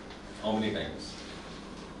 How many times?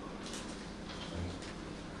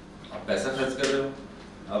 आप पैसा खर्च कर रहे हो,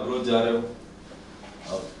 आप रोज जा रहे हो,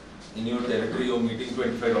 आप in your territory you're meeting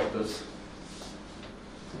 25 doctors.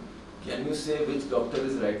 Can you say which doctor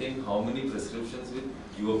is writing how many prescriptions with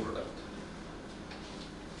your product?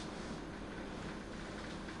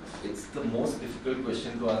 It's the most difficult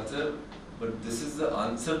question to answer, but this is the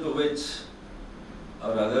answer to which,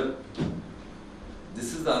 or rather,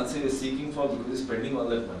 this is the answer you're seeking for because you're spending all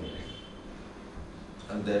that money, right?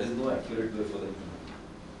 And there is no accurate way for them to know.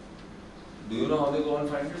 Do you know how they go and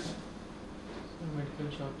find it? Medical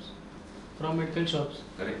shops. From medical shops.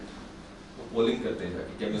 Correct. वो polling करते हैं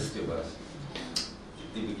जाके chemist के पास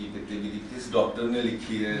कितनी बिकी किस doctor ने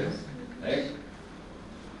लिखी है, right?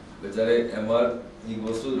 बेचारे MR, he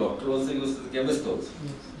goes to the doctor also, he goes to the chemist also.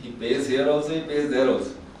 He pays here also, he pays there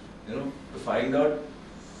also. To find out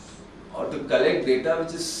or to collect data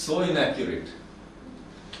which is so inaccurate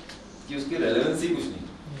कि उसकी relevancy कुछ नहीं.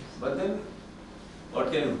 But then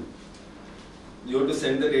what can you do? You have to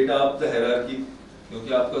send the data up the hierarchy,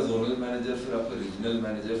 क्योंकि आपका zonal manager, फिर आपका regional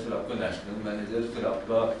manager, फिर आपका national manager, फिर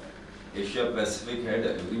आपका Asia Pacific head,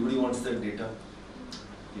 everybody wants that data.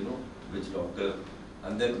 Which doctor,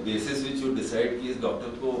 and then basis which you decide कि इस doctor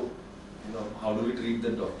को, how do we treat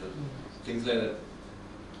that doctor? Things like that.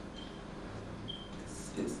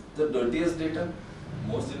 It's the dirtiest data,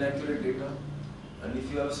 most inaccurate data, and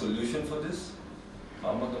if you have a solution for this,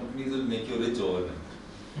 pharma companies will make you rich overnight.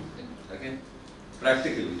 Okay?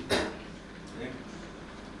 Practically. Okay?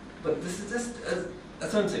 But this is just,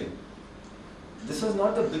 that's what I'm saying. This was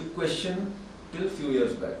not a big question till few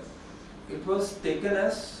years back. It was taken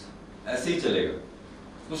as ऐसे ही चलेगा,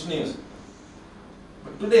 कुछ नहीं उसमें.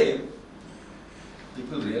 But today,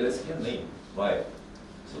 people realize कि नहीं, why?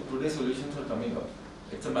 So today solutions are coming up.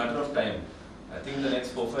 It's a matter of time. I think in the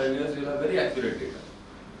next 4-5 years you'll have very accurate data.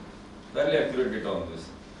 Very accurate data on this.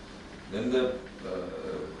 Then the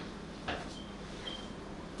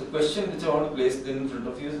question which I want to place in front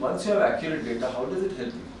of you is, once you have accurate data, how does it help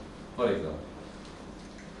you? For example,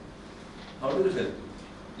 how does it help you?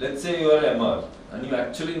 Let's say you are MR and you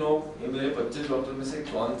actually know ये मेरे 25 doctor में से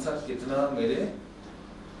कौन सा कितना मेरे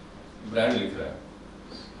brand लिख रहा है.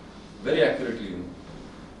 Very accurately you know.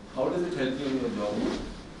 How does it help you in your job?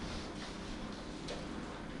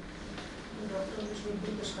 The doctors will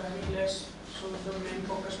be prescribing less, so the main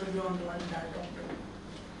focus will be on that doctor.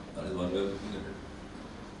 That is one way of looking at it.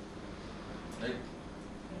 Right?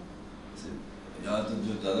 यहाँ तो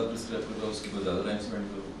जो ज़्यादा prescribe कर रहा है उसके बाद ज़्यादा time spend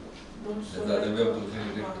करो. That's the other way of looking at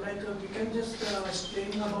it. We can just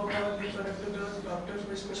explain about our new product to the doctors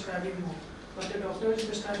who is prescribing more. But the doctor is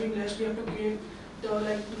prescribing less, we have to give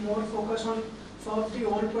the more focus on for the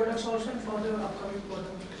old products also and for the upcoming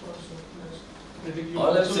products also. Yes. I think you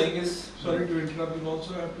All I'm also- saying is, Sorry to interrupt, you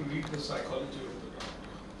also have to read the psychology of the doctor.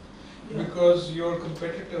 Yeah. Because your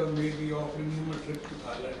competitor may be offering him a trip to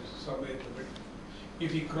Thailand somewhere in the middle.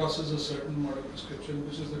 If he crosses a certain model prescription,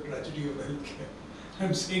 which is the tragedy of healthcare.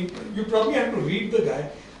 I'm saying, you probably have to read the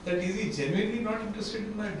guy, that is he genuinely not interested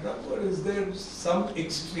in my drug, or is there some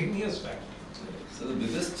extraneous factor? so the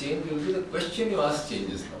biggest change will be the question you ask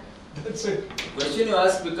changes now. That's it. The question you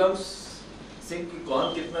ask becomes, think कि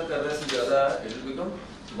कौन कितना कर रहा है से ज़्यादा, it will become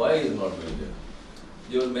why is not going there.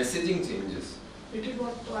 Your messaging changes. It is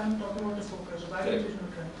what I'm talking about the focus. Why Correct. it is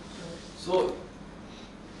not right. So,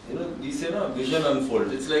 we say no, vision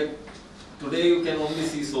unfolds. It's like today you can only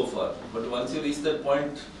see so far, but once you reach that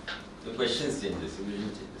point, the questions changes, the vision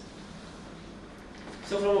changes.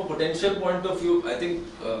 So from a potential point of view, I think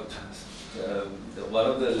one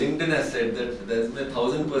of the LinkedIn has said that there has been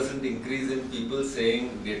 1,000% increase in people saying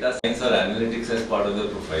data science or analytics as part of their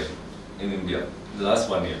profile in India in the last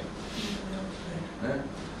 1 year. Right.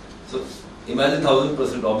 So imagine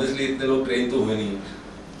 1,000%. Obviously, इतने लोग train तो हुए नहीं.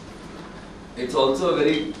 It's also a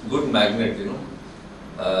very good magnet,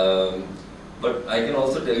 but I can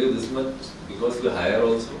also tell you this much, because we hire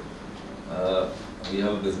also. We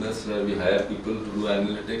have a business where we hire people to do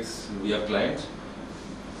analytics. We have clients.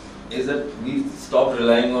 Is that we stopped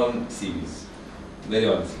relying on CVs, very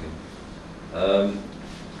honestly.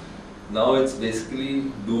 Now it's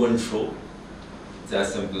basically do and show. It's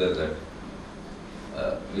as simple as that.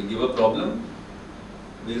 We give a problem,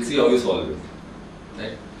 we'll see how you solve it,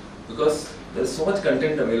 right? Because there's so much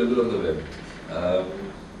content available on the web.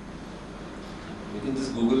 You can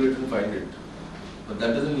just Google it and find it, but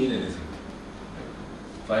that doesn't mean anything.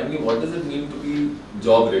 Finally, what does it mean to be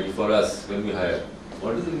job ready for us when we hire?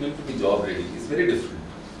 What does it mean to be job ready? It's very different.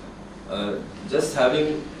 Just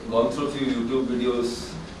having gone through a few YouTube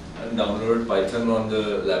videos and downloaded Python on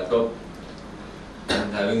the laptop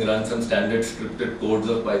and having run some standard scripted codes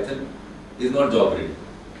of Python is not job ready.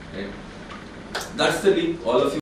 Right? That's the leap all of you